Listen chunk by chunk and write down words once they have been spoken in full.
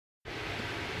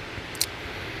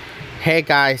Hey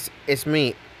guys, it's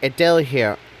me, Adele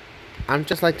here. I'm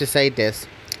just like to say this.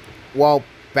 Well,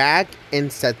 back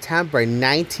in September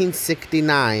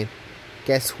 1969,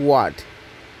 guess what?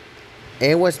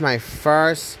 It was my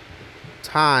first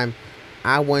time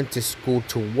I went to school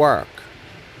to work.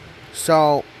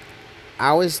 So,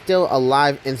 I was still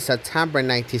alive in September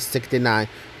 1969.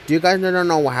 Do you guys don't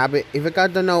know what happened? If you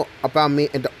guys don't know about me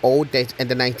in the old days in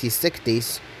the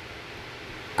 1960s,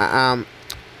 um,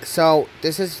 so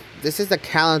this is the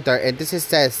calendar, and this is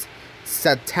says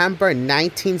September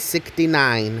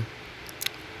 1969.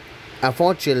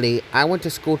 Unfortunately, I went to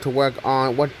school to work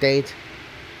on what date?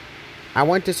 I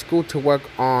went to school to work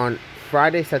on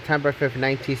Friday, September 5th,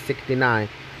 1969.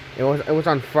 It was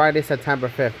on Friday, September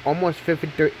 5th. Almost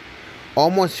 50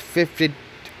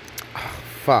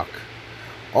 fuck.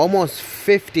 Almost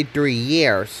 53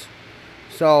 years.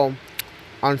 So,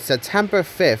 on September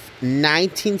 5th,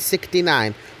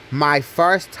 1969, my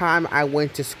first time I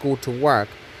went to school to work.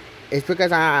 It's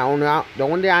because the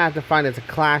only thing I have to find is a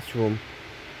classroom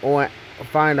or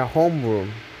find a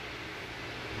homeroom.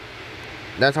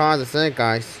 That's all I have to say,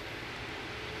 guys.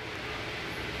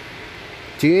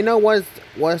 Do you know what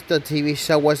the TV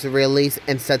show was released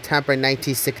in September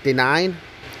 1969?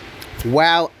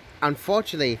 Well,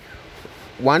 unfortunately,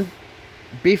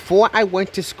 before I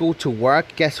went to school to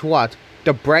work, guess what?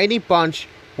 The Brady Bunch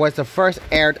was the first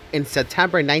aired in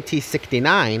September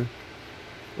 1969,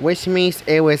 which means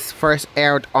it was first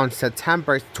aired on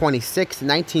September 26,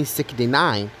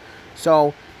 1969.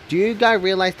 So, do you guys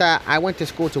realize that I went to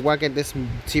school to work and this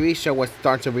TV show was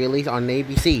started to release on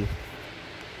ABC?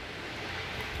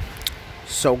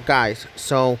 So, guys,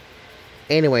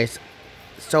 anyways,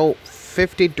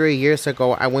 53 years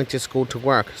ago, I went to school to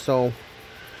work. So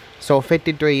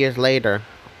 53 years later,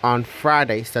 on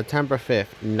Friday, September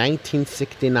 5th,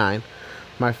 1969,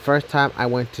 my first time I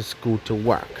went to school to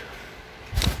work.